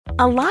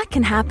A lot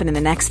can happen in the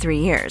next 3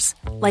 years.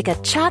 Like a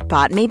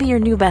chatbot may be your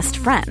new best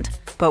friend.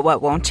 But what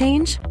won't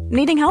change?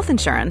 Needing health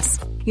insurance.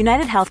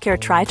 United Healthcare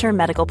Tri-Term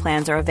Medical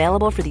Plans are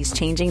available for these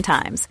changing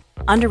times.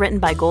 Underwritten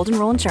by Golden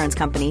Rule Insurance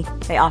Company,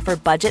 they offer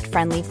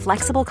budget-friendly,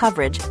 flexible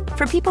coverage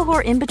for people who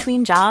are in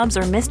between jobs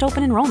or missed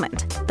open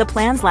enrollment. The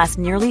plans last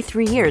nearly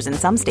 3 years in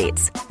some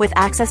states, with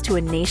access to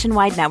a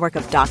nationwide network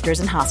of doctors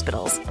and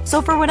hospitals.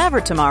 So for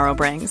whatever tomorrow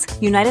brings,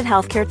 United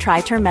Healthcare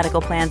Tri-Term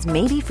Medical Plans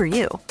may be for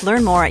you.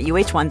 Learn more at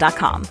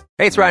uh1.com.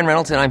 Hey, it's Ryan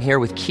Reynolds, and I'm here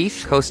with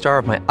Keith, co-star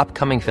of my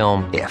upcoming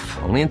film, If,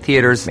 only in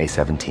theaters May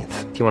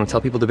 17th. Do you want to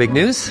tell people the big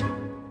news?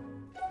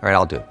 All right,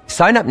 I'll do it.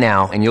 Sign up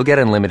now and you'll get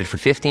unlimited for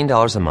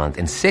 $15 a month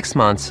and 6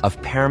 months of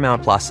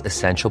Paramount Plus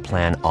Essential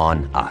Plan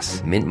on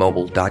us.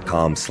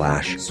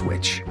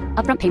 MintMobile.com/switch.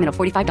 Upfront payment of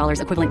 $45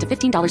 equivalent to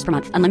 $15 per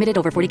month. Unlimited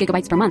over 40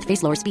 gigabytes per month.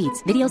 Face lower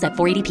speeds. Videos at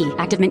 480p.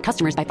 Active Mint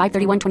customers by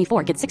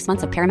 531.24 get 6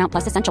 months of Paramount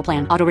Plus Essential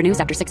Plan. Auto renews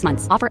after 6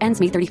 months. Offer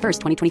ends May 31st,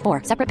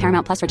 2024. Separate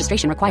Paramount Plus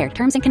registration required.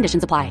 Terms and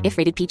conditions apply if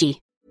rated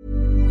PG.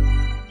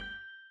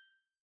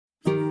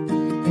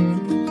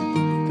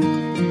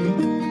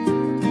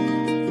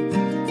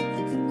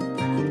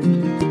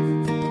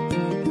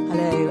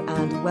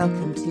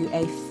 Welcome to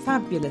a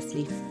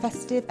fabulously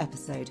festive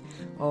episode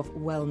of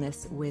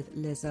Wellness with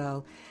Liz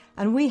Earle.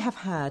 And we have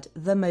had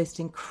the most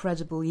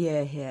incredible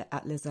year here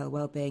at Liz Earle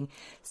Wellbeing.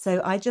 So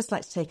I'd just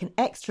like to take an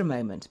extra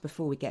moment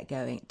before we get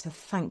going to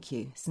thank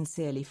you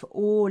sincerely for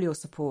all your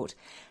support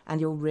and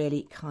your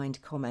really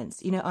kind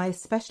comments. You know, I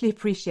especially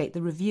appreciate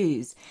the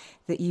reviews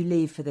that you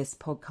leave for this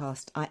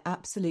podcast. I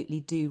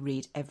absolutely do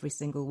read every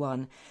single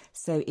one.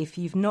 So if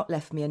you've not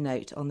left me a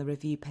note on the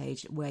review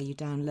page where you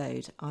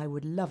download, I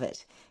would love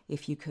it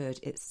if you could.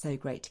 It's so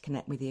great to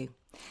connect with you.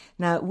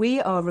 Now, we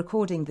are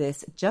recording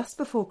this just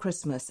before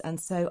Christmas, and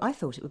so I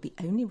thought it would be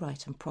only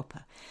right and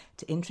proper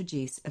to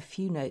introduce a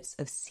few notes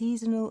of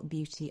seasonal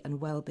beauty and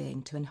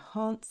well-being to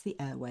enhance the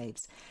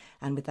airwaves.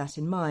 And with that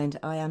in mind,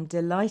 I am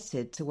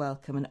delighted to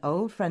welcome an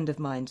old friend of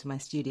mine to my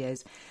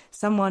studios,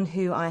 someone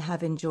who I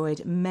have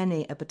enjoyed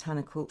many a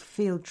botanical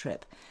field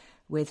trip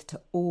with to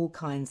all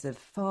kinds of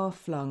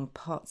far-flung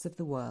parts of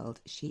the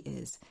world. She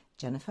is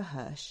Jennifer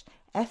Hirsch,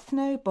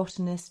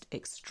 ethnobotanist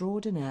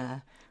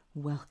extraordinaire.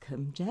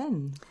 Welcome,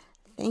 Jen.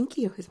 Thank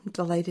you. I'm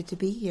delighted to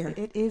be here.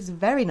 It is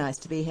very nice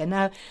to be here.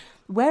 Now,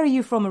 where are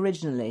you from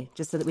originally,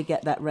 just so that we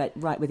get that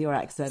right with your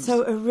accent?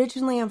 So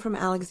originally I'm from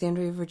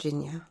Alexandria,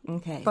 Virginia.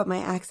 Okay. But my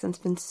accent's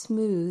been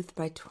smoothed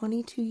by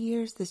 22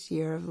 years this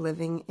year of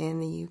living in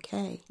the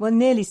UK. Well,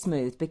 nearly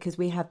smooth, because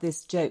we have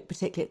this joke,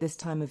 particularly at this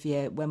time of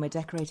year when we're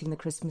decorating the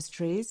Christmas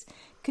trees.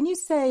 Can you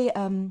say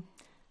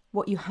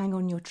what you hang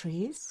on your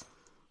trees?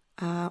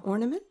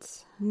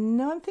 Ornaments?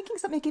 No, I'm thinking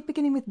something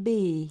beginning with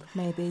B,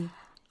 maybe.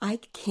 I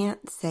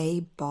can't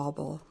say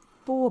bauble.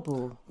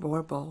 Bauble.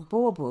 Warble.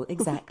 Bauble,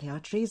 exactly. Our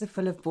trees are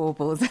full of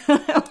baubles. There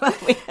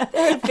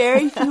are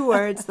very few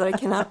words that I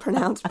cannot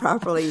pronounce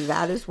properly.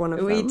 That is one of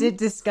them. We did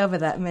discover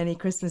that many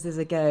Christmases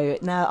ago.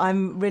 Now,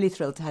 I'm really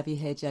thrilled to have you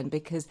here, Jen,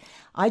 because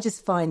I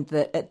just find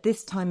that at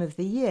this time of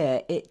the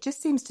year, it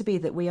just seems to be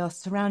that we are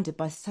surrounded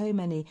by so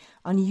many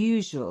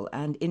unusual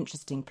and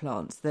interesting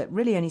plants that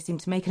really only seem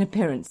to make an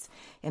appearance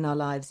in our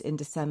lives in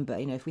December.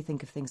 You know, if we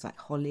think of things like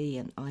holly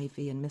and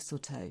ivy and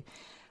mistletoe.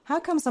 How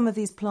come some of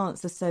these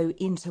plants are so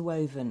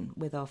interwoven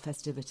with our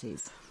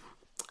festivities?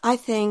 I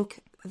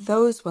think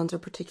those ones are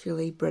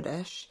particularly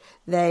British.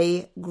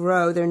 They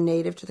grow, they're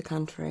native to the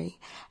country,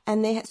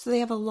 and so they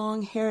have a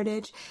long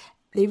heritage.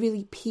 They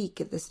really peak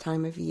at this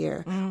time of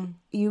year.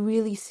 You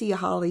really see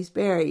holly's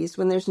berries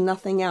when there's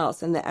nothing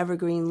else, and the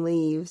evergreen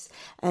leaves.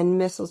 And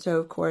mistletoe,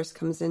 of course,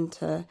 comes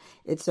into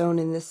its own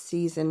in this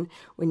season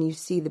when you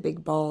see the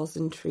big balls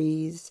and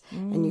trees,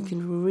 and you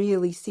can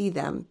really see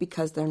them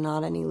because there are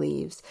not any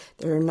leaves.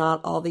 There are not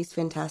all these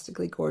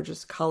fantastically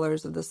gorgeous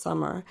colors of the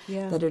summer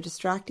that are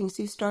distracting,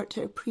 so you start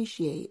to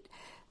appreciate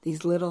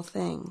these little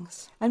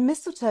things. And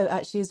mistletoe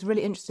actually is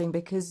really interesting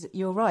because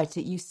you're right,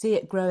 you see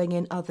it growing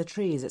in other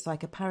trees. It's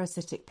like a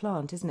parasitic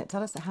plant, isn't it?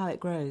 Tell us how it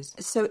grows.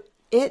 So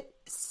it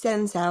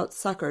sends out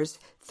suckers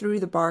through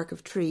the bark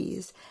of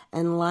trees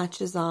and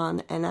latches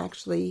on and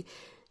actually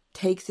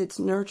takes its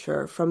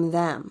nurture from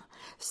them.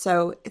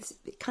 So it's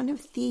kind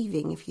of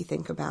thieving if you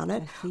think about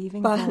it. A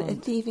thieving plant. A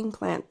thieving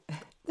plant.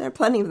 There are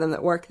plenty of them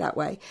that work that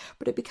way.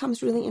 But it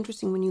becomes really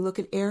interesting when you look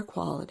at air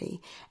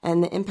quality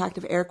and the impact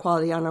of air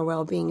quality on our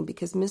well-being,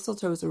 because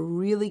mistletoe is a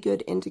really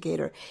good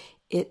indicator.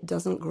 It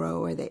doesn't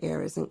grow where the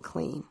air isn't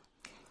clean.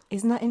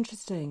 Isn't that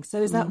interesting?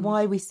 So is that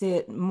why we see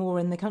it more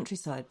in the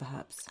countryside,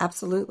 perhaps?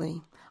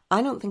 Absolutely.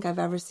 I don't think I've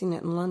ever seen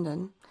it in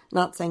London.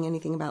 Not saying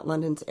anything about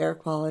London's air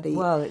quality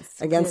it's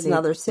against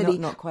another city.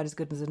 Not quite as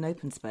good as an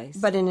open space.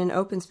 But in an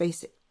open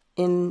space,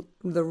 in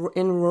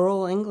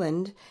rural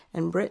England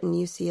and Britain,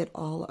 you see it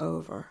all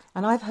over.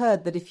 And I've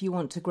heard that if you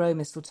want to grow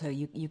mistletoe,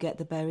 you get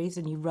the berries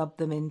and you rub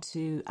them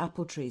into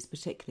apple trees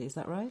particularly. Is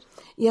that right?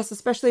 Yes,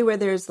 especially where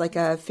there's like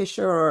a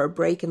fissure or a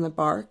break in the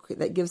bark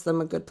that gives them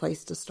a good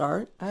place to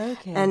start.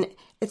 Okay. And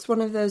it's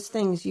one of those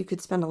things you could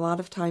spend a lot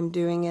of time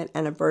doing it,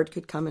 and a bird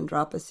could come and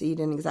drop a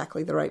seed in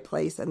exactly the right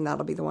place, and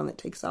that'll be the one that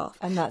takes off.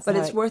 But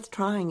it's worth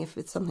trying if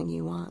it's something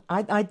you want.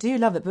 I do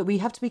love it, but we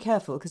have to be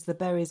careful because the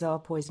berries are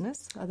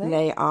poisonous, are they?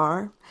 They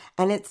are.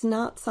 And it's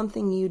not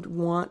something you'd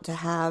want to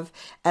have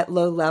at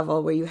low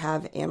level where you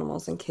have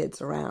animals and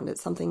kids around.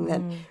 It's something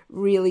that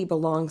really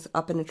belongs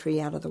up in a tree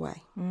out of the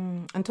way.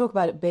 And talk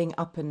about it being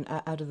up and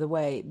out of the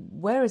way.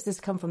 Where has this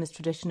come from, this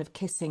tradition of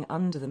kissing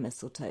under the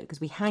mistletoe?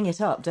 Because we hang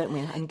it up, don't we,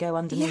 and go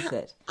underneath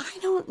it. I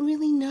don't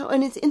really know.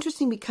 And it's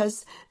interesting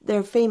because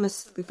the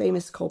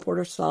famous Cole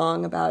Porter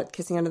song about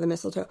kissing under the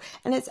mistletoe.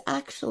 And it's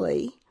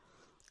actually,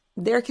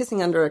 they're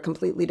kissing under a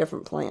completely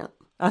different plant.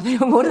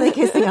 What are they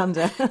kissing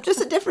under? Just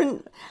a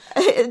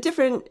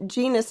different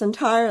genus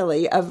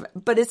entirely.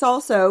 But it's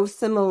also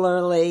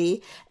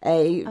similarly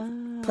a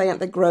plant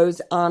that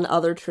grows on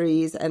other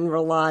trees and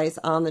relies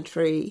on the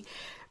tree.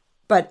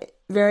 But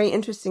very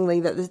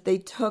interestingly, that they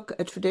took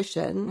a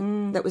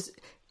tradition that was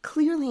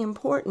clearly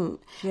important.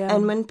 Yeah.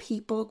 And when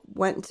people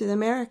went to the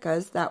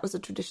Americas, that was a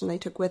tradition they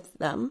took with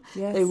them.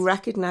 Yes. They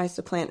recognized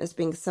the plant as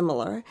being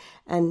similar,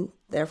 and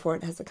therefore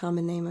it has a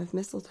common name of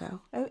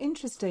mistletoe. Oh,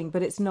 interesting.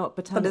 But it's not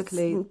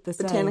botanically the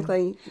same.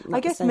 Botanically not I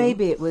guess the same.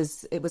 maybe it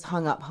was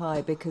hung up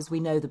high because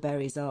we know the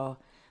berries are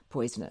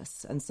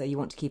poisonous, and so you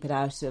want to keep it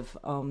out of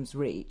arm's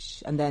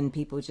reach, and then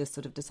people just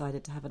sort of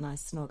decided to have a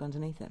nice snog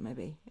underneath it,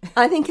 maybe.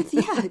 I think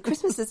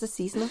Christmas is a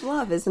season of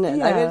love, isn't it?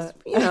 Yeah.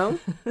 I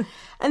mean,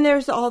 and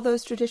there's all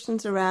those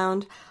traditions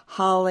around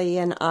holly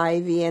and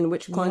ivy and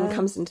which one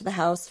comes into the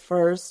house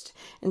first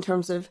in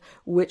terms of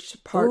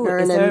which partner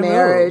in a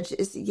marriage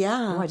is.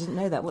 Oh, I didn't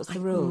know that. What's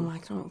the rule? I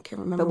can't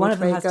remember. But one which of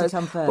them way has it goes. to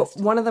come first.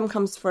 But one of them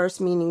comes first,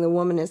 meaning the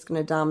woman is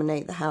going to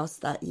dominate the house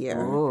that year.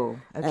 Oh,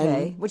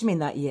 okay. What do you mean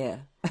that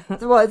year?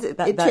 Well,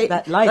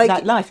 that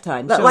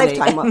lifetime. That surely.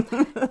 lifetime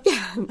one.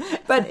 Yeah.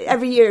 But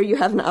every year you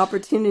have an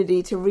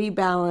opportunity to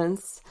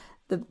rebalance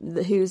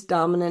the who's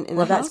dominant in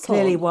the household. Well, that's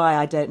clearly why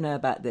I don't know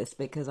about this,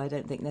 because I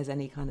don't think there's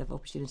any kind of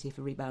opportunity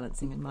for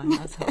rebalancing in my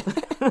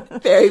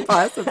household. Very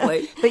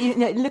possibly. But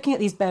looking at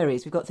these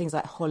berries, we've got things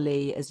like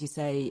holly, as you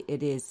say.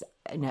 It is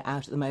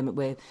out at the moment.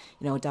 We're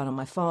down on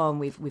my farm.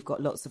 We've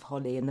got lots of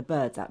holly, and the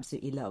birds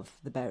absolutely love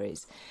the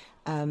berries.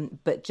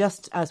 But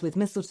just as with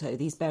mistletoe,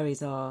 these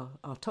berries are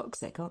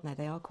toxic, aren't they?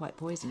 They are quite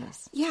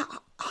poisonous. Yeah,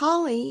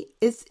 holly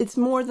it's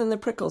more than the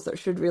prickles that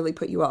should really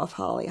put you off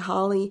holly.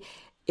 Holly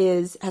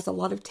has a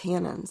lot of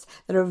tannins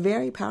that are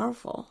very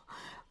powerful,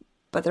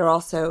 but they're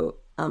also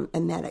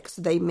emetic,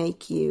 so they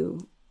make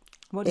you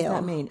What does ill.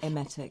 that mean,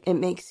 emetic? It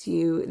makes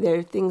you,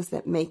 they're things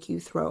that make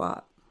you throw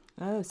up.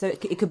 Oh, so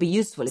it could be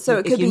useful if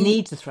So you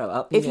need to throw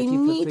up. If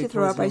you need to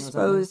throw up, I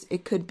suppose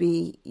it could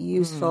be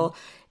useful.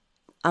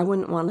 I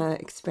wouldn't want to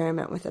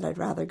experiment with it. I'd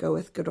rather go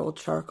with good old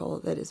charcoal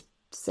that is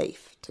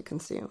safe to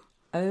consume.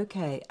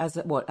 Okay, as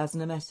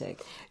an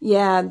emetic?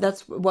 Yeah,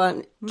 that's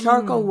what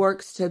charcoal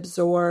works to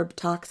absorb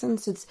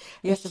toxins. It's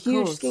a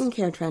huge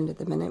skincare trend at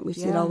the minute. We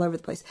see it all over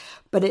the place.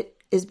 But it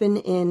has been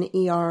in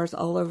ERs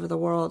all over the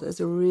world as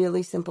a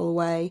really simple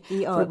way.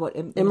 ER, what?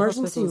 In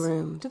emergency hospitals?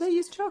 rooms. Do they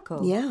use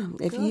charcoal? Yeah,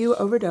 if you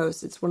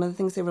overdose, it's one of the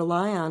things they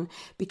rely on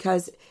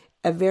because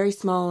a very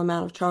small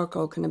amount of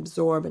charcoal can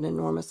absorb an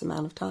enormous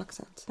amount of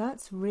toxins.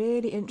 That's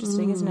really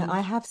interesting, isn't it?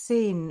 I have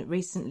seen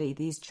recently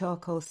these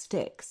charcoal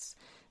sticks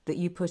that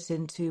you put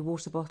into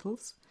water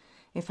bottles.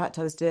 In fact,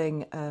 I was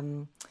doing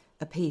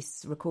a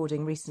piece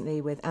recording recently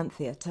with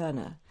Anthea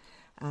Turner,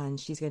 and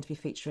she's going to be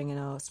featuring in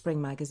our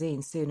spring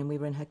magazine soon, and we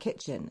were in her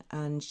kitchen,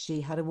 and she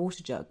had a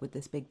water jug with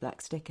this big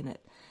black stick in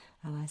it.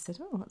 And I said,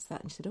 "Oh, what's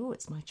that?" And she said, "Oh,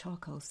 it's my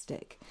charcoal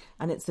stick."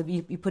 And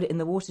you put it in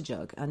the water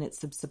jug, and it's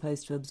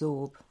supposed to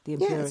absorb the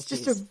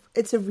impurities. Yeah,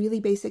 it's a really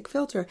basic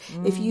filter.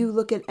 If you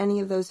look at any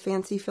of those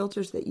fancy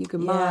filters that you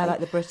can buy, yeah, like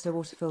the Brita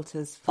water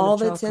filters, all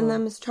that's in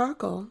them is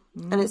charcoal,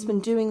 and it's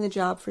been doing the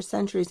job for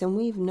centuries, and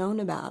we've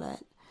known about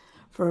it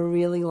for a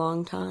really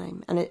long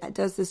time. And it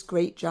does this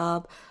great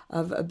job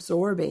of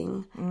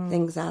absorbing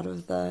things out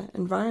of the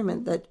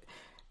environment, that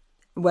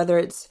whether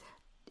it's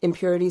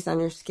impurities on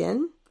your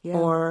skin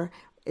or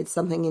it's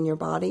something in your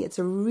body.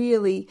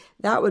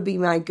 That would be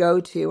my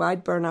go-to.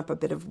 I'd burn up a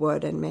bit of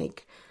wood and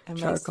make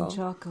charcoal.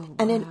 Wow.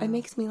 And it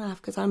makes me laugh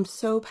because I'm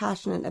so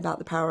passionate about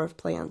the power of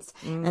plants.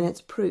 And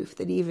it's proof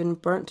that even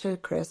burnt to a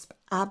crisp,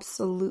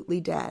 absolutely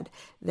dead,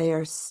 they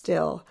are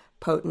still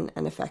potent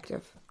and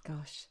effective.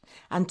 Gosh.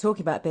 And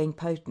talking about being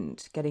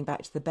potent, getting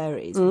back to the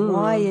berries,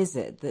 why is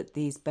it that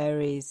these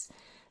berries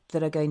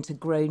that are going to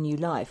grow new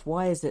life,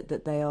 why is it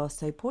that they are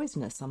so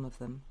poisonous, some of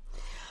them?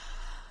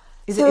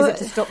 Is it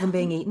to stop them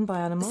being eaten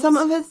by animals? Some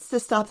of it's to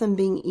stop them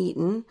being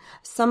eaten.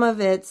 Some of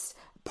it's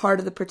part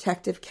of the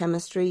protective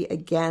chemistry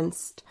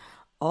against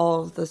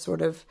all of the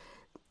sort of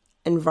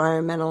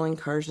environmental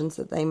incursions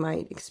that they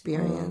might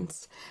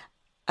experience.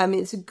 I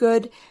mean,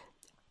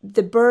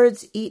 the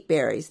birds eat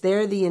berries.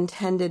 They're the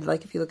intended,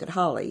 like if you look at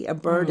holly, a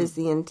bird is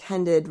the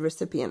intended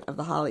recipient of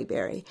the holly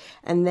berry,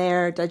 and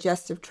their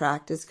digestive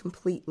tract is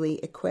completely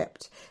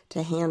equipped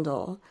to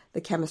handle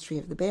the chemistry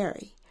of the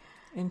berry.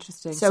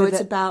 Interesting. So it's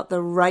about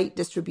the right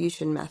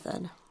distribution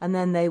method. And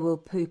then they will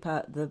poop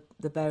out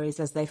the berries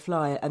as they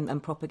fly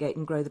and propagate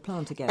and grow the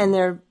plant again. And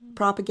they're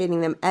propagating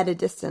them at a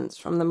distance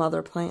from the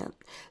mother plant.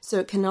 So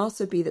it can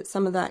also be that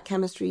some of that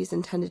chemistry is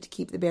intended to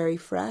keep the berry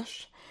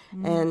fresh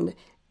and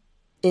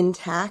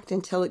intact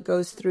until it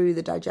goes through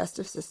the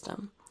digestive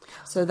system.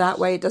 So that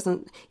way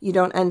you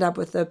don't end up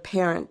with the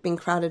parent being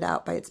crowded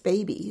out by its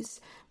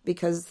babies,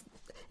 because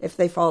if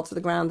they fall to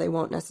the ground, they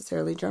won't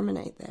necessarily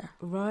germinate there.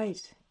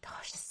 Right.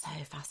 Gosh, it's so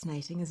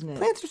fascinating, isn't it?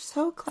 Plants are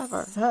so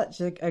clever.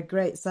 Such a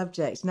great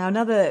subject. Now,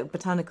 another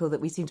botanical that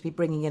we seem to be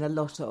bringing in a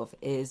lot of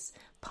is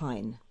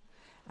pine.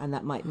 And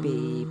that might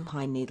be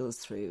pine needles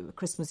through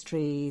Christmas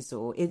trees,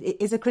 or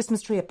is a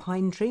Christmas tree a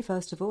pine tree,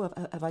 first of all?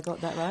 Have I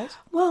got that right?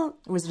 Well,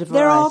 or is it a variety?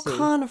 They're all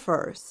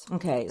conifers.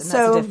 Okay, and that's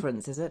the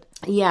difference, is it?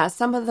 Yeah,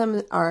 some of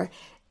them are...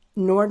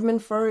 Nordman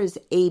fir is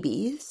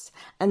Abies,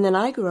 and then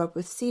I grew up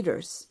with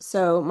cedars.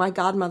 So my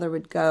godmother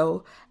would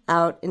go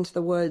out into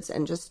the woods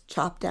and just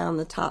chop down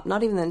the top,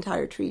 not even the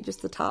entire tree,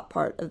 just the top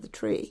part of the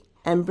tree,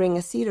 and bring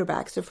a cedar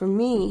back. So for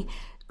me,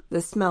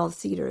 the smell of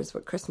cedar is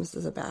what Christmas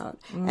is about.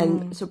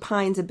 And so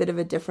pine's a bit of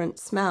a different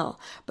smell,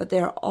 but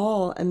they're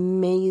all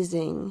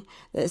amazing.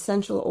 The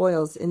essential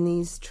oils in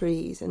these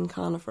trees and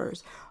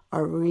conifers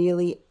are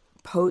really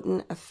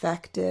potent,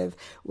 effective.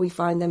 We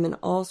find them in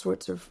all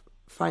sorts of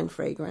fine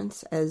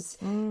fragrance as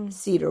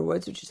cedar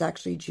woods, which is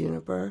actually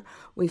juniper.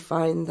 We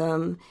find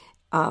them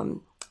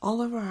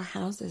all over our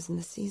houses in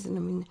the season.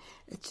 I mean,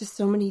 it's just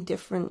so many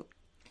different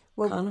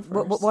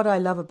conifers. What I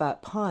love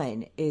about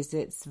pine is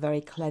its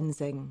very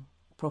cleansing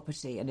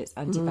property, and it's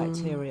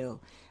antibacterial.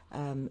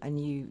 And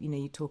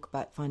you talk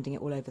about finding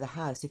it all over the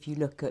house. If you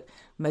look at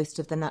most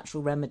of the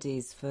natural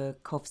remedies for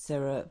cough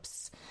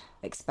syrups,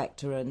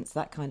 expectorants,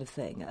 that kind of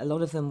thing, a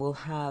lot of them will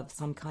have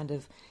some kind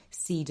of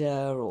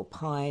cedar or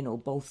pine or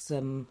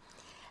balsam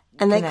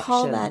and connection. They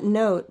call that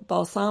note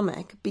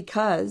balsamic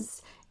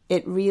because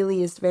it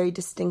really is very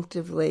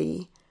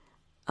distinctively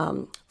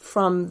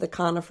from the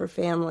conifer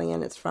family,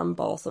 and it's from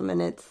balsam,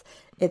 and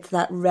it's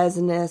that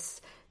resinous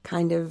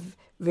kind of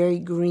very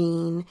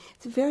green.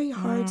 It's a very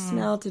hard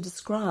smell to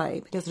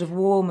describe. It's sort of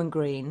warm and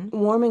green.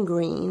 Warm and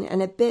green,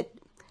 and a bit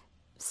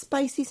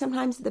spicy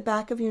sometimes at the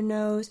back of your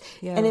nose.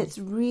 Yeah. And it's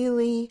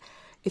really,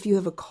 if you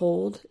have a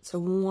cold, it's a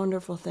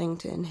wonderful thing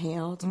to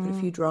inhale, to put a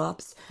few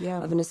drops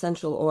of an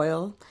essential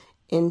oil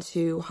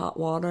into hot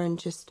water and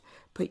just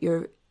put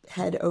your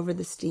head over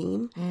the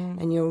steam,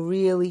 and you'll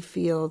really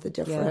feel the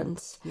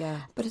difference. Yeah.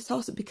 But it's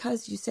also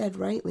because you said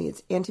rightly,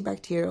 it's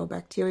antibacterial,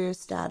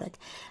 bacteriostatic,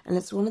 and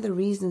it's one of the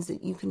reasons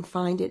that you can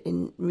find it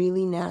in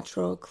really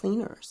natural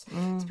cleaners.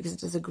 It's because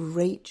it does a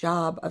great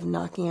job of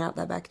knocking out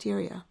that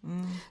bacteria.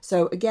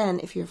 So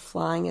again, if you're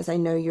flying, as I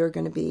know you're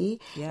going to be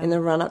in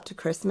the run up to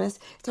Christmas,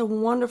 it's a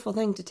wonderful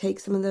thing to take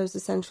some of those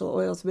essential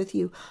oils with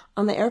you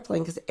on the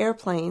airplane, because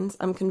airplanes,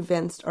 I'm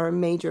convinced, are a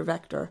major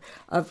vector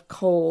of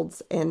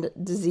colds and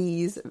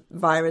disease,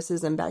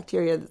 viruses and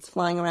bacteria that's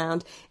flying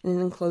around in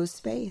an enclosed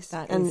space.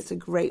 And it's a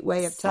great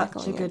way of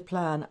tackling it. Such a good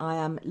plan. I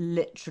am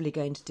literally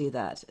going to do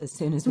that as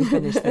soon as we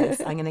finish this.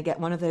 I'm going to get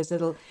one of those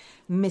little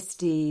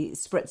misty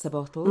spritzer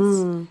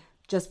bottles,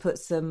 just put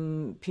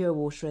some pure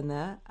water in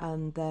there,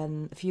 and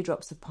then a few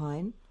drops of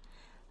pine.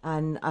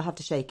 And I'll have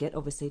to shake it,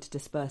 obviously, to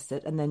disperse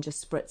it, and then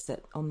just spritz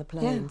it on the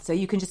plane. Yeah. So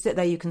you can just sit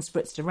there, you can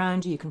spritz it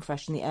around you, you can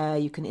freshen the air,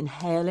 you can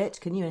inhale it.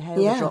 Can you inhale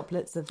the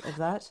droplets of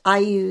that? I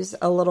use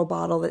a little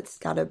bottle that's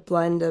got a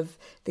blend of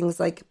things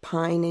like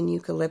pine and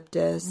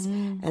eucalyptus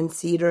and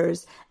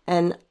cedars,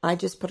 and I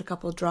just put a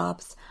couple of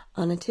drops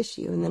on a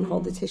tissue and then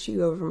hold the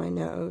tissue over my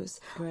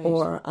nose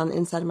or on the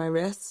inside of my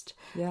wrist.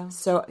 Yeah.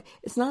 So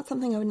it's not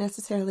something I would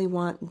necessarily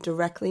want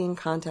directly in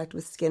contact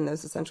with skin.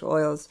 Those essential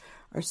oils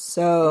are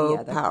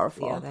so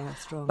powerful. Yeah, they are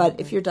strong. But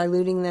if you're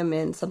diluting them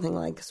in something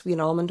like sweet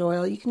almond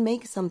oil, you can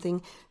make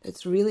something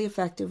that's really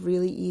effective,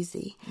 really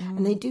easy.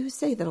 And they do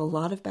say that a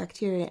lot of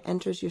bacteria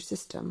enters your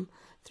system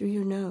through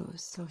your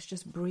nose. So it's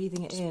just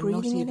breathing it in,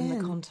 not even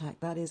the contact.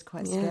 That is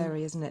quite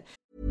scary, isn't it?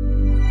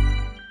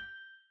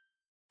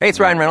 Hey, it's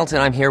Ryan Reynolds,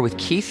 and I'm here with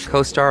Keith,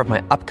 co-star of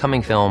my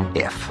upcoming film,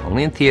 If,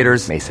 only in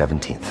theaters May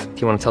 17th.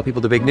 Do you want to tell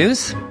people the big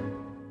news?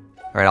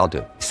 All right, I'll do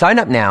it. Sign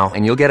up now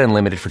and you'll get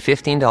unlimited for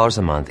 $15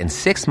 a month and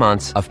 6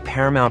 months of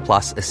Paramount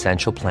Plus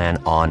Essential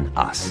Plan on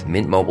us.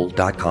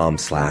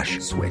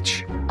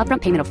 MintMobile.com/switch.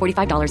 Upfront payment of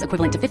 $45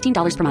 equivalent to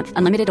 $15 per month.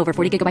 Unlimited over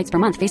 40 gigabytes per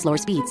month. Face lower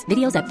speeds.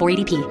 Videos at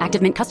 480p.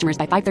 Active Mint customers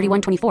by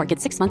 531.24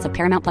 get 6 months of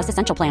Paramount Plus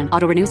Essential Plan.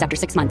 Auto renews after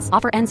 6 months.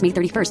 Offer ends May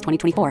 31st,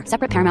 2024.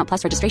 Separate Paramount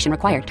Plus registration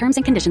required. Terms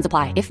and conditions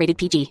apply if rated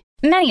PG.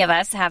 Many of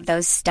us have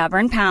those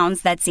stubborn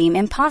pounds that seem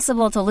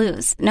impossible to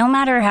lose, no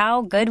matter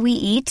how good we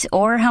eat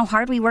or how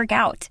hard we work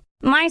out.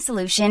 My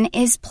solution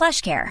is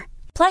PlushCare.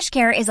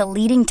 PlushCare is a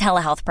leading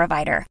telehealth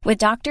provider with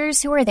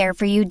doctors who are there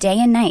for you day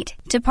and night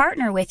to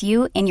partner with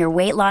you in your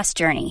weight loss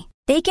journey.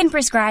 They can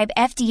prescribe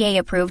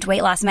FDA-approved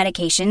weight loss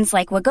medications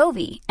like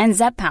Wegovy and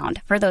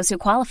Zepbound for those who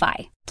qualify.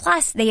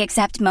 Plus, they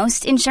accept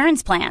most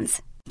insurance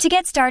plans. To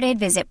get started,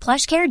 visit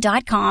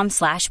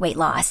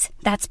plushcare.com/weightloss.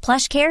 That's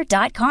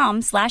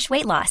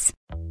plushcare.com/weightloss.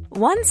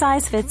 One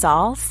size fits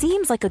all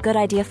seems like a good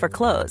idea for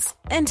clothes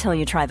until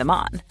you try them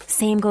on.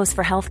 Same goes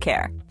for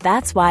healthcare.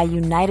 That's why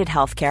United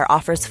Healthcare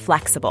offers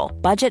flexible,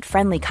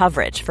 budget-friendly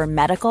coverage for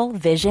medical,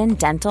 vision,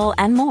 dental,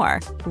 and more.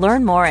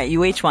 Learn more at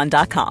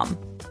uh1.com.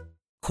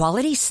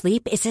 Quality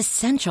sleep is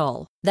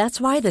essential.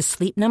 That's why the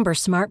Sleep Number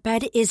Smart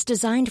Bed is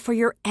designed for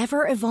your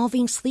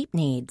ever-evolving sleep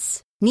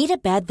needs. Need a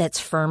bed that's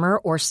firmer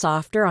or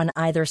softer on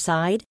either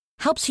side?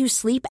 Helps you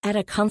sleep at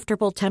a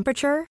comfortable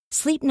temperature?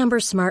 Sleep Number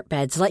Smart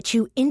Beds let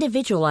you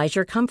individualize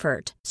your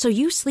comfort, so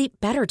you sleep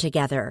better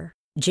together.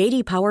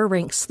 J.D. Power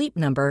ranks Sleep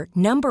Number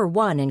number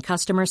 1 in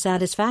customer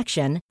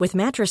satisfaction with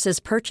mattresses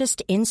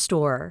purchased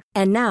in-store.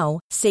 And now,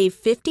 save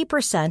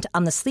 50%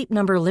 on the Sleep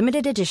Number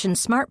Limited Edition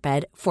Smart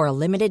Bed for a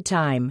limited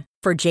time.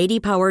 For J.D.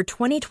 Power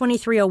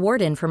 2023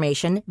 award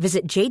information,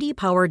 visit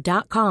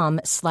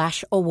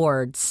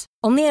jdpower.com/awards.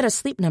 Only at a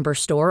Sleep Number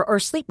store or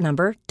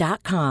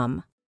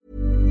sleepnumber.com.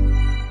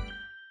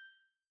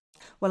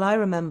 Well, I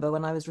remember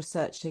when I was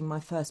researching my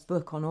first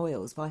book on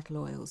oils, vital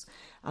oils,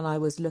 and I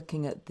was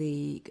looking at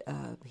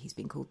he's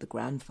been called the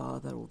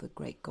grandfather or the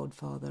great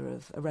godfather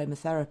of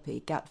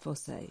aromatherapy, Gat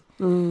Fosse.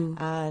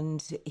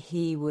 And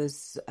he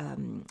was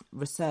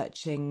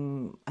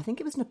researching, I think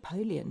it was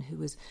Napoleon who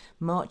was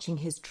marching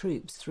his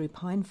troops through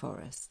pine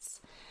forests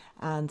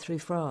and through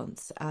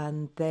France,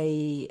 and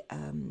they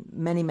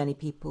many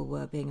people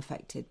were being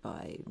affected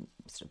by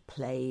sort of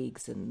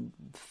plagues and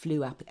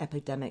flu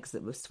epidemics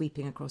that were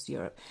sweeping across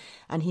Europe.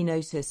 And he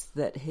noticed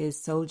that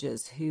his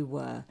soldiers who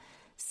were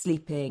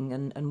sleeping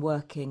and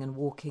working and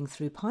walking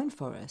through pine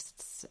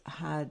forests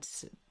had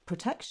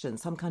protection,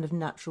 some kind of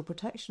natural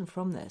protection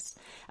from this.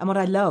 And what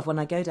I love when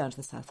I go down to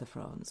the south of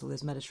France or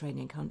those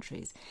Mediterranean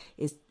countries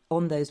is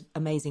on those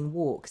amazing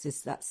walks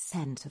is that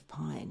scent of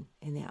pine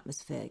in the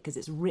atmosphere, because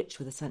it's rich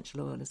with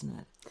essential oil, isn't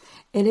it?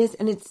 It is,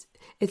 and it's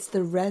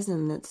the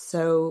resin that's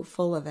so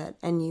full of it.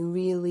 And you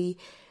really,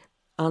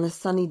 on a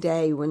sunny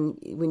day when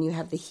you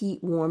have the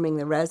heat warming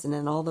the resin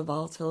and all the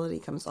volatility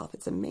comes off,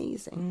 it's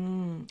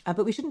amazing.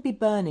 But we shouldn't be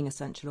burning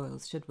essential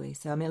oils, should we?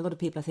 So, I mean, a lot of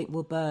people, I think,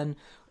 will burn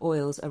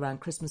oils around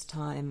Christmas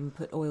time,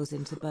 put oils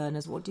into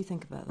burners. What do you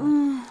think about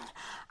that?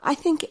 I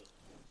think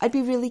I'd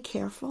be really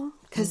careful,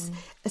 because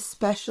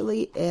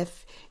especially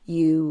if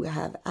you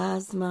have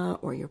asthma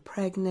or you're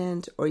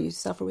pregnant or you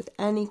suffer with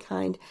any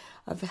kind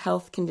of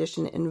health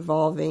condition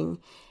involving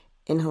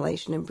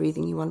inhalation and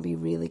breathing, you want to be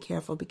really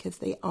careful, because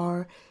they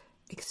are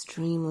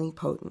extremely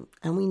potent,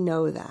 and we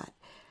know that.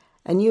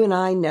 And you and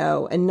I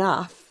know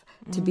enough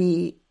to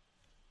be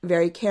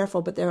very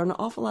careful, but there are an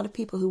awful lot of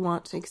people who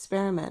want to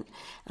experiment,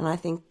 and I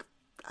think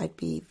I'd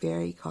be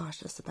very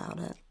cautious about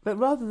it. But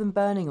rather than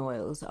burning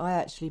oils, I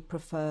actually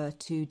prefer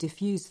to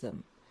diffuse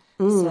them.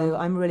 So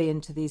I'm really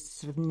into these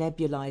sort of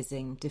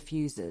nebulizing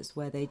diffusers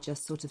where they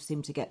just sort of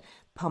seem to get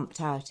pumped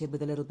out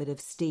with a little bit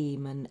of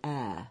steam and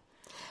air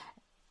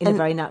in a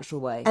very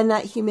natural way. And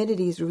that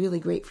humidity is really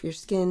great for your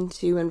skin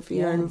too, and for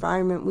your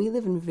environment. We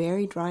live in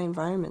very dry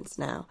environments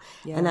now.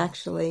 And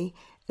actually,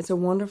 it's a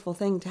wonderful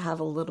thing to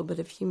have a little bit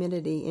of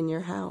humidity in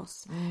your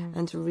house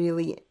and to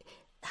really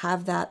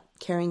have that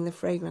carrying the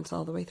fragrance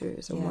all the way through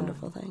is a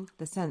wonderful thing.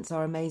 The scents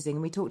are amazing.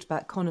 And we talked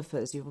about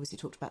conifers. You've obviously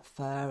talked about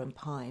fir and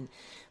pine.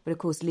 But of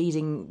course,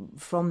 leading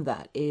from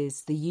that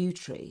is the yew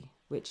tree,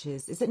 which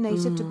is it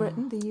native to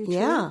Britain, the yew tree?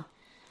 Yeah.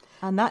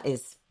 And that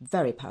is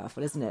very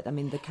powerful, isn't it? I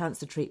mean, the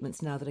cancer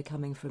treatments now that are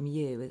coming from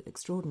yew are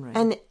extraordinary.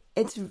 And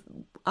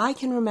I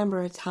can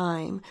remember a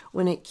time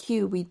when at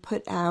Kew we'd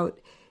put out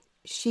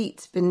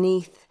sheets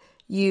beneath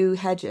yew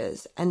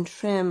hedges and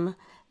trim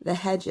the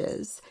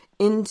hedges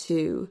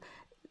into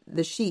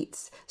the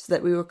sheets so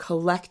that we were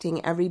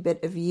collecting every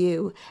bit of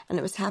yew, and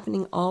it was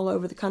happening all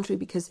over the country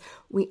because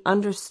we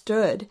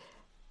understood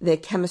the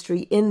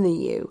chemistry in the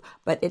yew,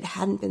 but it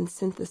hadn't been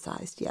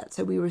synthesized yet.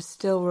 So we were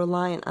still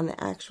reliant on the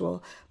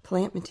actual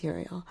plant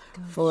material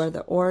for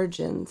the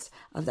origins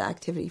of the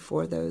activity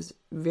for those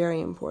very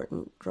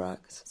important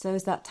drugs. So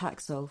is that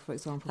Taxol, for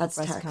example? That's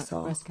breast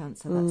Taxol. Breast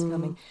cancer, that's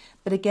coming.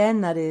 But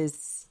again, that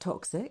is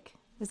toxic,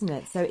 isn't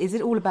it? So is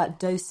it all about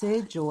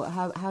dosage, or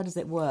how does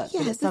it work?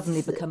 Does it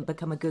suddenly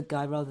become a good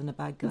guy rather than a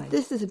bad guy?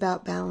 This is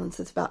about balance.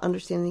 It's about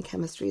understanding the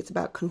chemistry. It's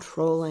about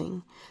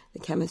controlling the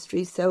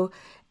chemistry. So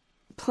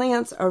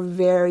plants are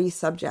very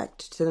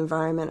subject to the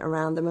environment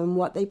around them, and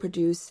what they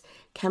produce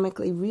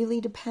chemically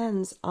really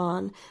depends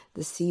on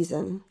the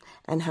season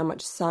and how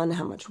much sun,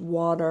 how much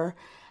water,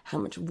 how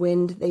much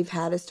wind they've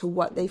had as to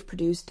what they've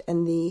produced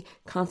and the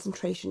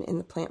concentration in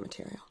the plant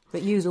material.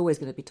 But yew's always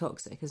going to be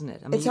toxic, isn't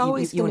it? I mean, it's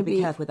always you going want to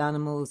be careful with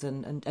animals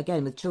and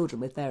again with children,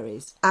 with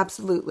berries.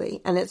 Absolutely.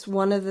 And it's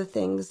one of the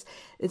things,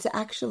 it's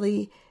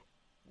actually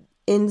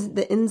in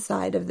the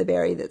inside of the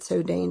berry that's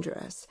so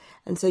dangerous.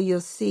 And so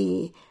you'll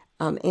see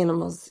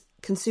animals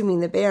consuming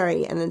the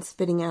berry and then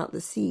spitting out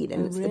the seed.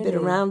 And it's the bit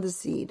around the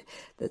seed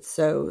that's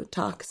so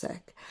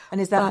toxic.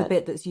 And is that the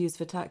bit that's used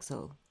for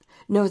Taxol?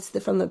 No, it's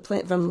from the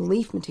plant, from the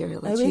leaf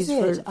material. It's used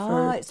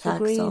for it's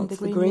Taxol.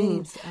 the green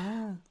leaves.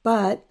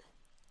 But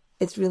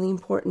it's really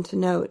important to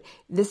note,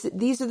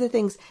 these are the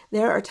things,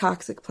 there are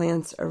toxic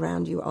plants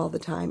around you all the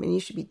time, and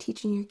you should be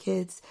teaching your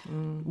kids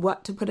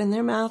what to put in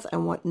their mouth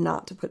and what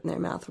not to put in their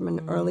mouth from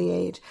an early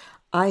age.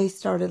 I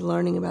started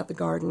learning about the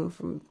garden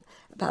from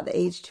about the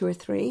age 2 or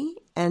 3,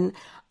 and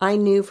I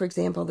knew, for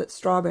example, that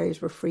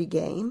strawberries were free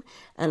game,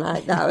 and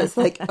that was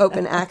like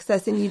open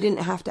access, and you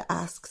didn't have to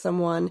ask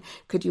someone,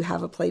 could you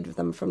have a plate of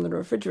them from the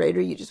refrigerator?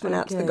 You just went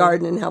out to the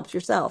garden and helped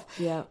yourself.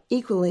 Yeah.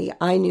 Equally,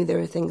 I knew there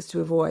were things to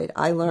avoid.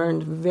 I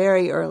learned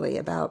very early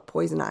about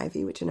poison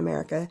ivy, which in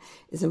America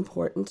is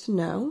important to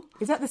know.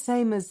 Is that the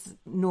same as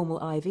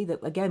normal ivy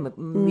that, again,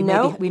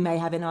 we may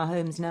have in our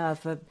homes now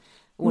for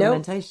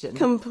ornamentation? Nope,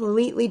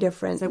 completely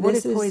different. So what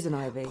is poison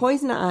ivy?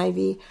 Poison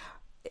ivy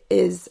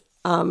is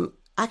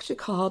actually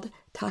called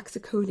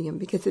toxicodium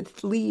because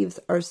its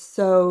leaves are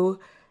so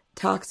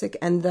toxic,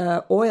 and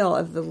the oil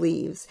of the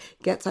leaves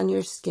gets on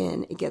your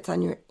skin, it gets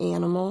on your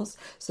animals,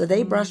 so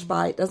they brush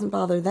by, it doesn't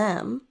bother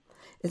them,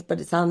 but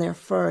it's on their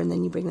fur, and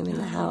then you bring them in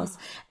the house,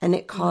 and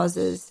it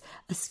causes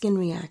a skin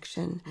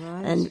reaction.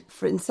 Right. And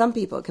in some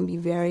people, it can be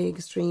very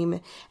extreme.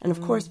 And of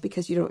course,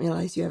 because you don't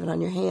realize you have it on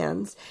your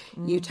hands,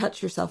 you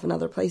touch yourself in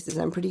other places,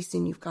 and pretty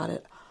soon you've got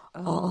it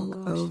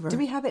all over. Do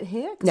we have it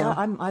here? No.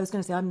 I was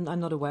going to say, I'm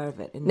not aware of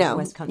it in the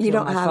West Country. You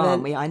don't on my have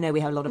farm. it. I know we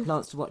have a lot of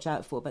plants to watch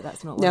out for, but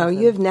that's not one No, of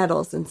them. you have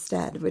nettles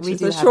instead, which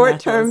is a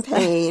short-term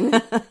pain.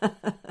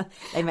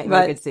 They make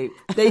very good soup.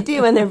 They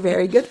do, and they're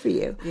very good for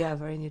you. Yeah,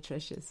 very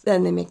nutritious.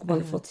 Then they make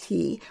wonderful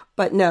tea.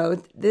 But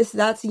no,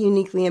 that's a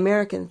uniquely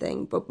American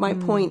thing. But my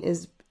point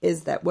is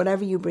that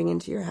whatever you bring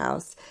into your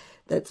house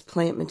that's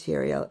plant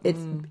material,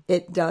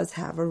 it does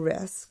have a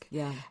risk.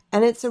 Yeah.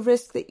 And it's a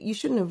risk that you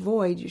shouldn't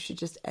avoid. You should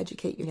just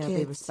educate your kids.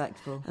 Be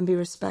respectful. And be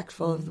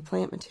respectful of the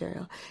plant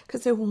material.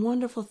 Because they're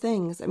wonderful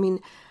things. I mean,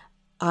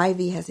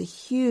 ivy has a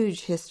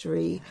huge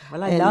history.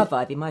 Well, I love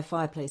ivy. My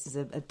fireplaces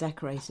are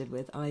decorated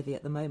with ivy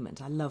at the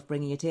moment. I love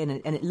bringing it in,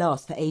 and it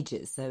lasts for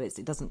ages, so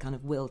it doesn't kind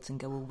of wilt and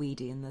go all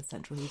weedy in the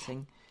central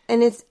heating.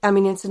 And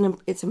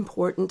it's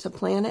important to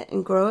plant it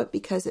and grow it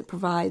because it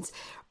provides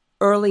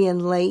early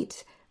and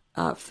late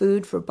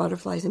food for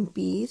butterflies and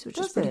bees, which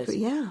is pretty cool.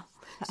 Yeah.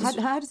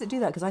 How does it do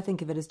that? Because I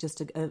think of it as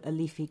just a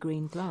leafy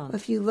green plant.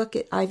 If you look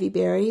at ivy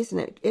berries, and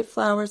it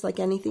flowers like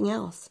anything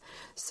else.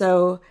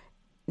 So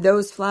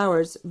those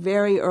flowers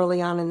very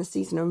early on in the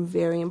season are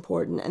very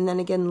important. And then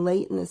again,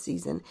 late in the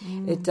season,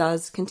 it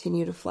does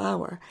continue to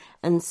flower.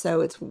 And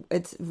so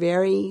it's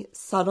very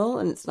subtle,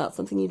 and it's not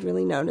something you'd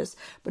really notice,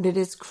 but it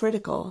is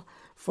critical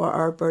for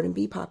our bird and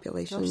bee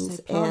populations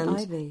and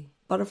ivy.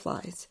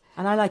 Butterflies.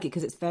 And I like it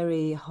because it's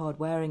very hard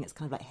wearing. It's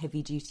kind of like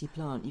heavy-duty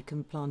plant. You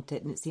can plant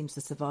it and it seems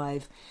to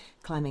survive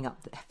climbing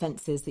up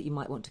fences that you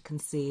might want to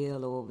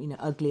conceal, or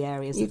ugly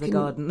areas of the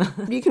garden.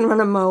 You can run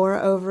a mower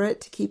over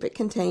it to keep it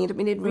contained. I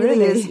mean, it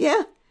really is.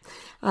 Yeah.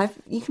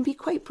 You can be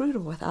quite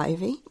brutal with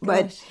ivy,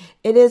 but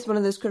it is one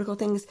of those critical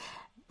things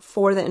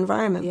for the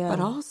environment. Yeah. But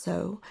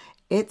also,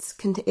 it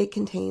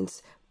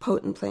contains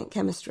potent plant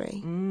chemistry.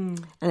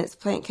 And it's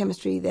plant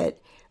chemistry that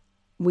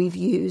we've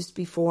used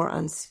before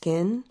on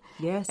skin.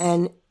 Yes.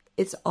 And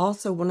it's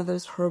also one of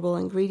those herbal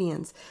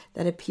ingredients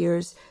that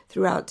appears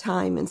throughout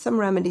time in some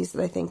remedies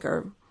that I think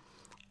are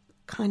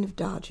kind of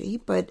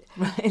dodgy, but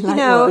I've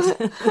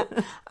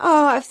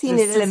seen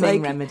it as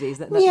slimming remedies.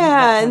 That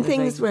and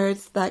things where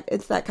it's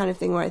that kind of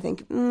thing where I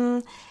think,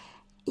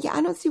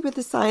 I don't see where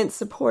the science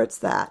supports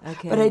that.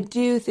 Okay. But I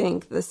do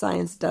think the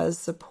science does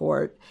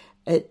support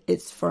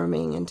its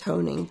firming and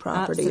toning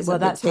properties. Well,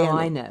 that's how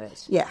I know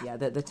it. Yeah,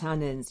 the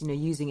tannins,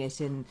 using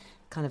it in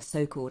kind of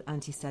so-called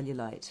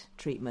anti-cellulite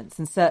treatments,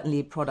 and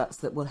certainly products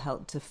that will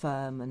help to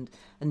firm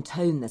and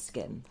tone the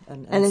skin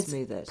and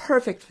smooth it. It's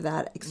perfect for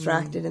that,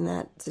 extracted in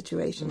that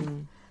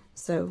situation.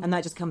 So, and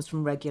that just comes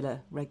from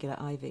regular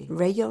ivy.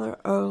 Regular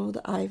old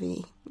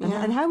ivy.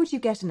 Yeah. And how would you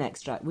get an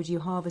extract? Would you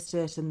harvest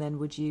it and then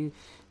would you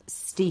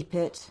steep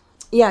it?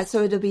 Yeah,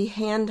 so it'll be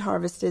hand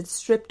harvested,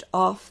 stripped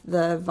off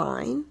the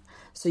vine.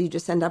 So you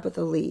just end up with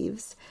the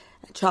leaves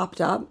chopped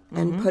up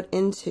and put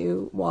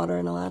into water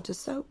and allowed to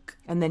soak.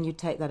 And then you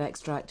take that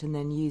extract and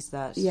then use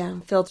that. Yeah,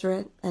 filter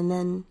it and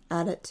then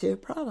add it to a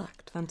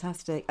product.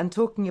 Fantastic. And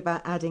talking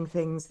about adding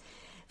things,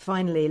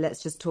 finally,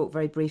 let's just talk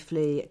very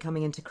briefly,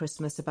 coming into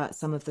Christmas, about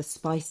some of the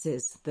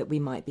spices that we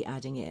might be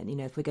adding in.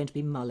 If we're going to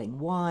be mulling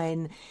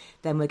wine,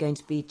 then we're going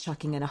to be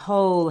chucking in a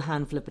whole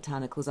handful of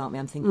botanicals, aren't we?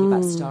 I'm thinking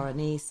about star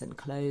anise and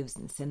cloves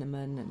and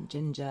cinnamon and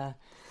ginger.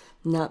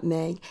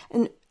 Nutmeg.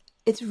 And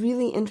it's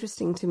really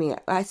interesting to me.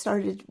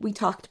 We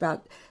talked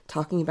about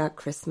talking about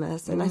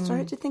Christmas, and I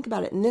started to think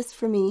about it. And this,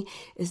 for me,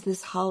 is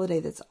this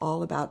holiday that's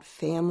all about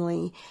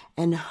family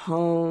and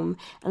home.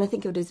 And I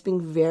think of it as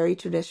being very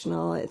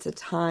traditional. It's a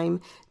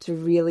time to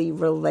really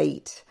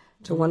relate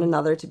to one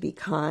another, to be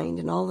kind,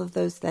 and all of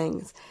those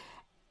things.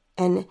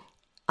 And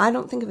I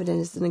don't think of it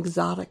as an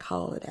exotic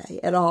holiday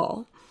at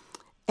all.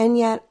 And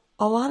yet,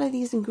 a lot of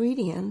these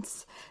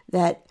ingredients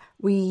that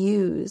we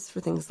use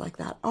for things like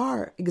that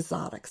are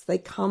exotics. They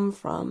come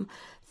from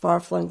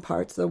far-flung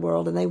parts of the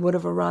world, and they would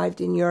have arrived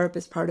in Europe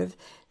as part of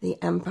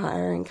the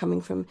empire and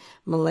coming from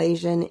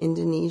Malaysia and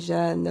Indonesia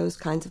and those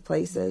kinds of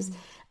places.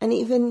 And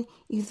even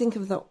you think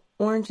of the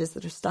oranges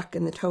that are stuck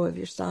in the toe of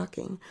your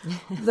stocking.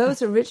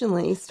 Those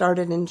originally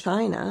started in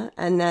China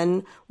and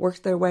then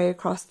worked their way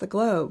across the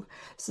globe.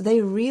 So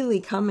they really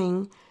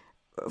coming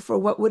for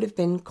what would have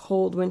been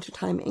cold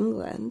wintertime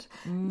England.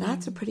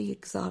 That's a pretty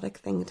exotic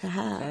thing to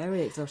have.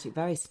 Very exotic,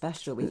 very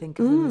special. We think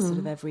of them as sort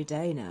of every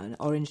day now, and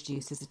orange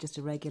juice is just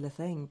a regular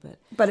thing.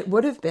 But it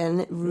would have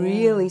been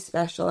really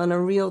special and a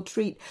real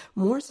treat,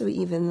 more so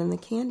even than the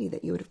candy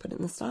that you would have put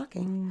in the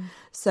stocking.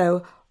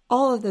 So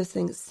all of those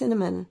things,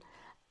 cinnamon,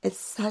 it's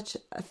such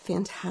a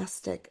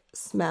fantastic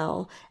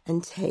smell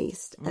and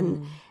taste,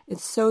 and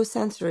it's so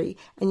sensory,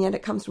 and yet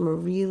it comes from a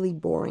really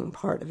boring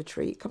part of a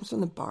tree. It comes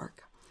from the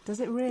bark. Does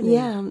it really?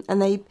 Yeah,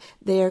 and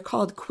they are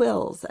called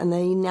quills, and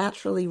they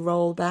naturally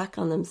roll back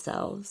on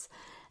themselves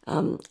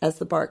as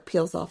the bark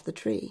peels off the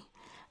tree.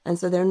 And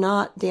so they're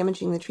not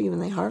damaging the tree when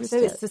they harvest it.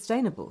 So it's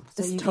sustainable.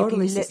 So it's you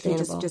totally can literally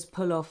sustainable. just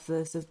pull off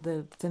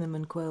the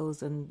cinnamon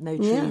quills, and no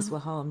trees were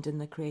harmed in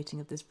the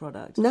creating of this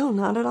product. No,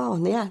 not at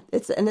all. Yeah,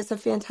 it's a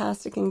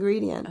fantastic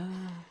ingredient.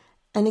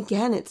 And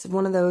again, it's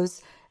one of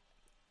those.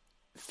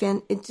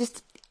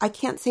 I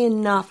can't say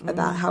enough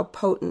about how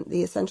potent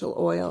the essential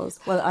oils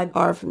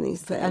are from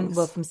these things.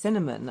 And from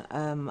cinnamon,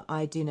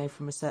 I do know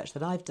from research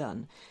that I've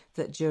done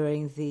that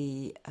during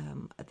the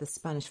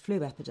Spanish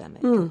flu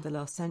epidemic of the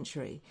last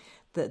century,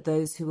 that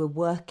those who were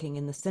working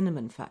in the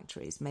cinnamon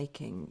factories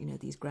making,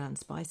 these grand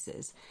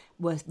spices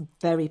were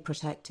very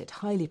protected,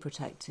 highly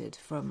protected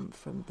from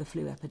the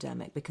flu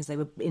epidemic, because they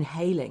were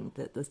inhaling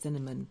the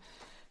cinnamon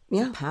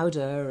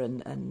powder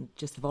and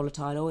just the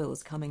volatile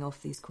oils coming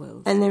off these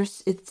quills. And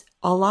it's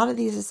a lot of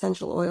these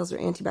essential oils are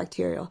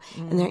antibacterial,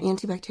 and they're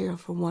antibacterial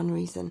for one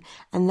reason,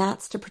 and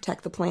that's to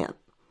protect the plant.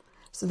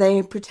 So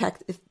they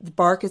protect, if the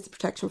bark is the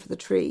protection for the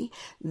tree,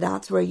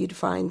 that's where you'd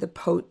find the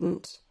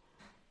potent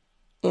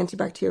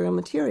antibacterial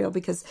material,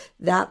 because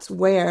that's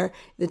where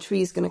the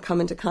tree is going to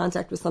come into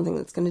contact with something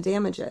that's going to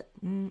damage it.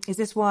 Is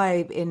this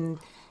why in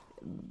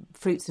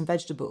fruits and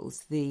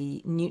vegetables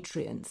the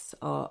nutrients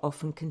are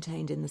often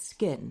contained in the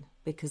skin,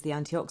 because the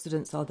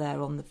antioxidants are there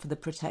for the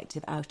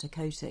protective outer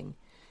coating?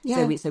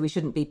 Yeah. So we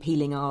shouldn't be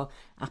peeling our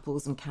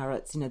apples and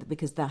carrots,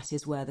 because that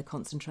is where the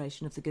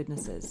concentration of the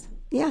goodness is.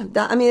 Yeah,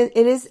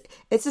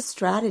 it's a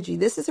strategy.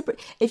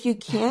 If you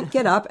can't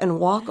get up and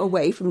walk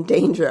away from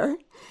danger,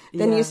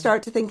 then you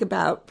start to think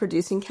about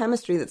producing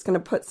chemistry that's going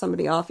to put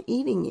somebody off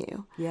eating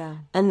you. Yeah.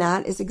 And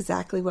that is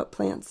exactly what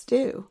plants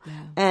do. Yeah.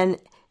 And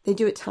they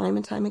do it time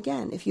and time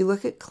again. If you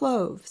look at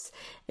cloves,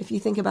 if you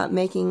think about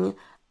making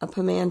a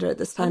pomander at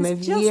this time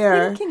of year. I was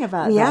just thinking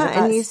about that,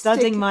 and you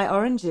studying my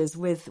oranges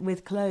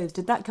with cloves.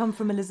 Did that come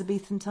from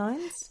Elizabethan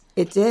times?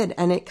 It did,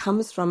 and it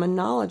comes from a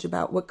knowledge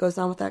about what goes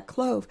on with that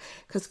clove.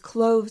 Because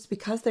cloves,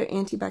 because they're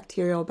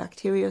antibacterial,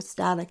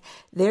 bacteriostatic,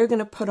 they're going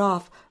to put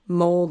off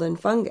mold and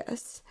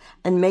fungus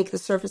and make the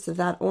surface of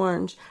that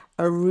orange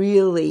a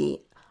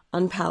really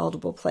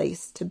unpalatable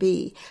place to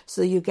be.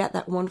 So you get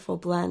that wonderful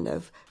blend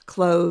of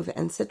clove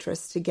and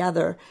citrus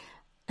together.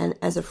 And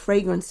as a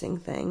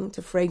fragrancing thing,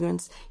 to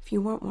fragrance, if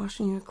you weren't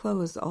washing your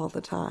clothes all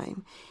the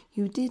time,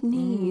 you did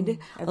need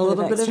a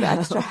little bit of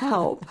extra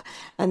help.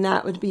 And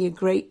that would be a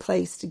great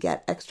place to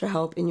get extra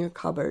help in your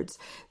cupboards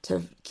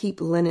to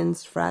keep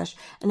linens fresh.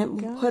 And it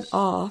will put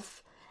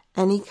off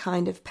any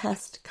kind of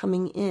pest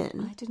coming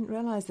in. I didn't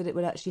realise that it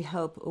would actually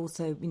help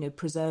also,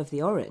 preserve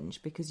the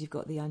orange, because you've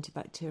got the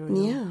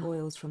antibacterial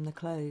oils from the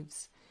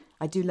cloves.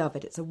 I do love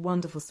it. It's a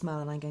wonderful smell,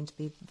 and I'm going to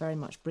be very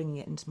much bringing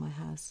it into my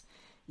house.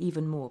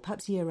 Even more,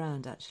 perhaps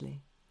year-round,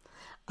 actually.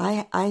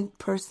 I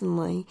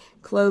personally,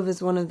 clove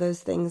is one of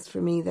those things for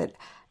me that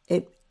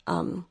it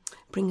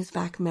brings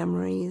back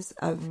memories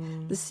of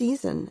the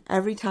season.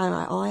 Every time,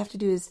 all I have to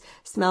do is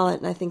smell it,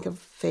 and I think of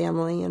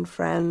family and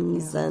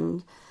friends.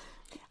 And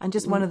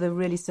just one of the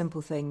really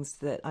simple things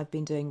that I've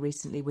been doing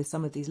recently with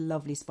some of these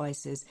lovely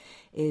spices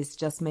is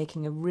just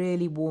making a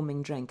really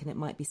warming drink. And it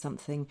might be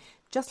something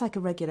just like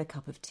a regular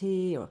cup of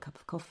tea or a cup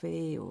of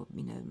coffee, or,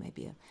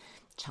 maybe a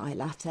chai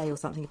latte or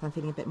something if I'm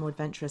feeling a bit more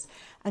adventurous,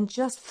 and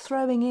just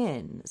throwing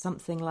in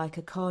something like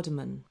a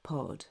cardamom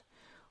pod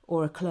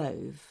or a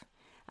clove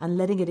and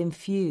letting it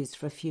infuse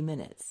for a few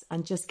minutes,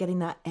 and just getting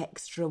that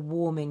extra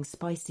warming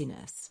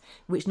spiciness,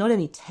 which not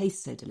only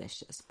tastes so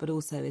delicious, but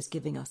also is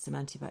giving us some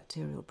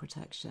antibacterial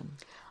protection.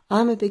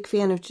 I'm a big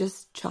fan of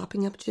just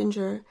chopping up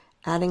ginger,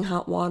 adding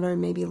hot water,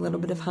 maybe a little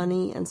bit of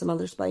honey and some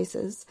other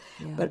spices.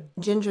 Yeah. But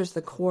ginger's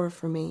the core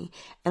for me.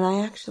 And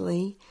I'm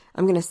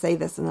going to say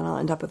this and then I'll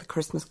end up with a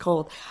Christmas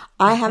cold.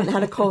 I haven't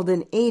had a cold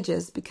in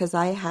ages because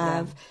I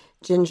have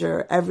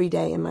ginger every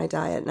day in my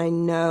diet. And I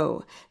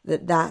know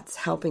that that's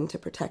helping to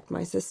protect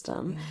my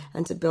system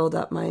and to build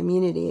up my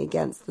immunity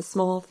against the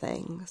small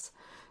things.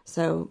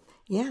 So,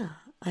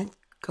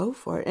 go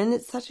for it. And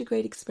it's such a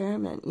great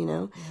experiment, you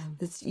know.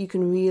 You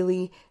can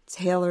really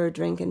tailor a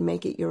drink and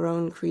make it your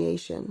own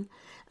creation.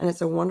 And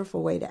it's a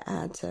wonderful way to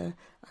add to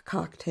a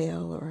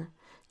cocktail or...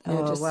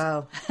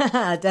 wow.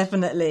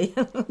 Definitely.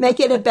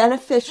 Make it a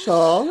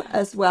beneficial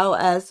as well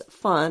as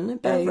fun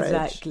beverage.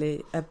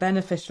 Exactly. A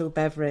beneficial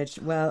beverage.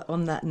 Well,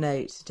 on that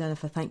note,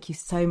 Jennifer, thank you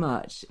so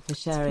much for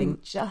sharing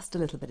just a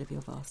little bit of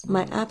your vast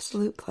knowledge. My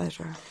absolute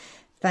pleasure.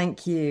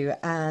 Thank you.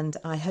 And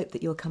I hope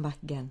that you'll come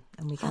back again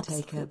and we can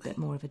take a bit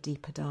more of a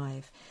deeper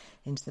dive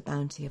into the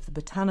bounty of the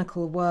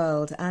botanical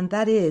world. And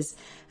that is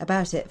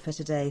about it for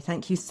today.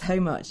 Thank you so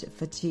much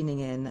for tuning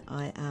in.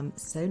 I am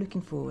so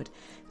looking forward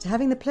to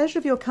having the pleasure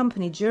of your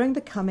company during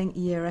the coming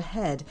year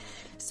ahead.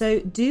 So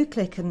do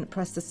click and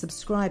press the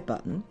subscribe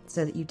button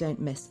so that you don't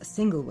miss a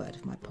single word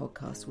of my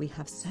podcast. We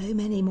have so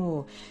many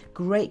more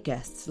great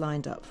guests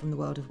lined up from the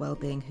world of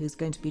wellbeing who's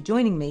going to be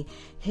joining me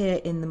here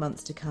in the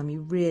months to come.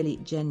 You really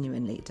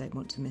genuinely don't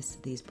want to miss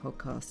these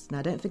podcasts.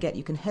 Now, don't forget,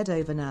 you can head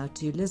over now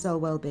to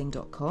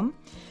lizellwellbeing.com.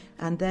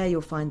 And there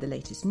you'll find the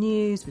latest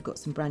news. We've got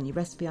some brand new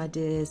recipe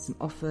ideas, some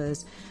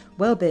offers,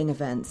 wellbeing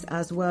events,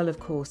 as well, of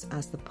course,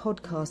 as the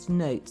podcast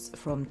notes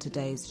from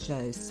today's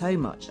show. So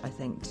much, I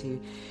think, to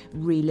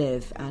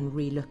relive and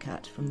relook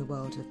at from the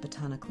world of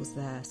botanicals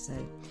there. So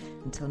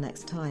until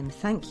next time,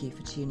 thank you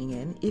for tuning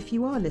in. If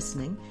you are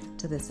listening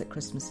to this at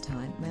Christmas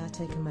time, may I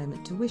take a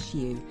moment to wish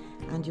you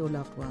and your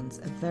loved ones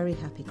a very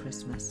happy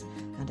Christmas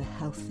and a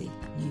healthy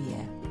new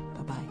year.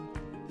 Bye-bye.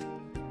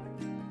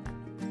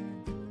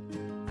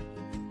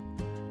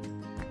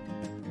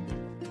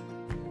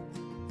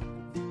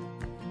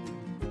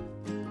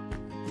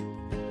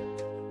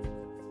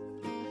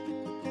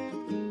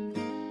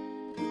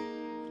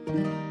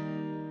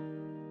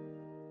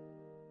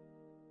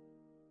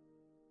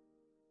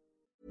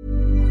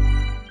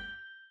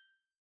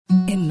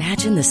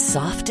 Imagine the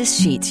softest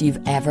sheets you've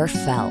ever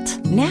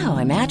felt. Now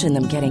imagine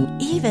them getting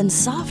even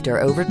softer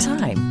over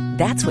time.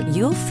 That's what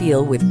you'll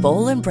feel with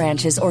Boll &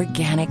 Branch's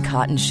organic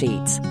cotton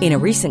sheets. In a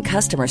recent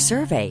customer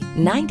survey,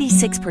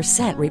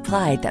 96%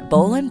 replied that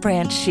Boll &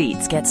 Branch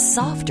sheets get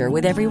softer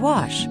with every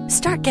wash.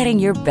 Start getting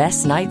your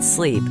best night's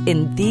sleep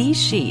in these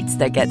sheets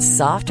that get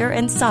softer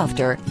and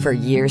softer for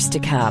years to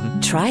come.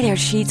 Try their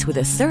sheets with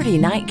a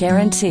 30-night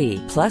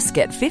guarantee. Plus,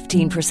 get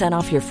 15%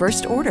 off your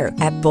first order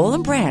at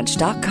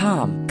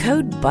bollandbranch.com.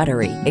 Code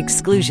BUTTERY.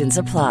 Exclusions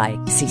apply.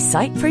 See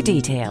site for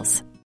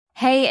details.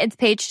 Hey, it's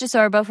Paige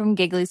DeSorbo from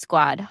Giggly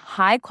Squad.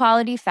 High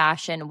quality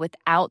fashion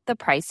without the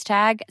price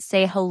tag.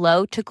 Say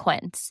hello to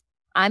Quince.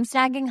 I'm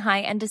snagging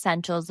high-end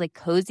essentials like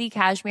cozy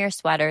cashmere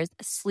sweaters,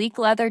 sleek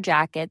leather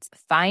jackets,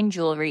 fine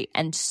jewelry,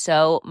 and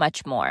so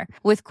much more.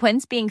 With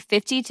Quince being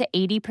 50 to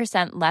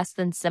 80% less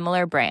than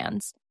similar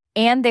brands.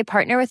 And they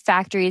partner with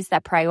factories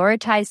that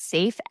prioritize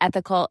safe,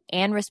 ethical,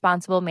 and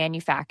responsible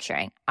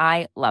manufacturing.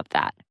 I love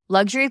that.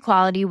 Luxury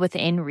quality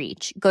within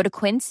reach. Go to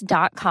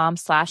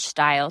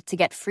quince.com/style to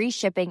get free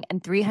shipping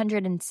and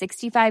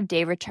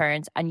 365-day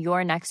returns on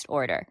your next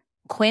order.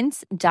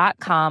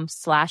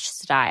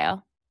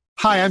 Quince.com/style.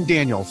 Hi, I'm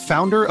Daniel,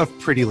 founder of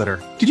Pretty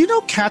Litter. Did you know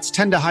cats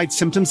tend to hide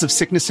symptoms of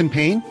sickness and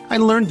pain? I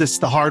learned this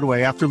the hard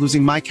way after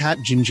losing my cat,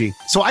 Gingy.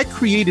 So I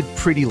created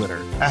Pretty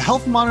Litter, a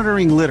health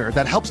monitoring litter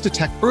that helps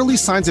detect early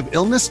signs of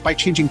illness by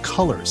changing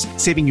colors,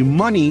 saving you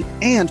money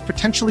and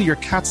potentially your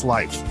cat's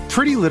life.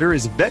 Pretty Litter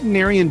is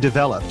veterinarian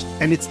developed,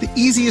 and it's the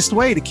easiest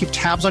way to keep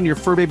tabs on your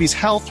fur baby's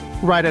health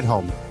right at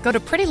home. Go to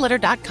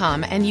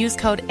prettylitter.com and use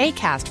code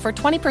ACAST for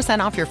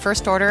 20% off your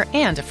first order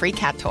and a free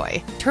cat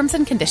toy. Terms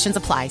and conditions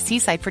apply. See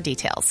site for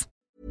details.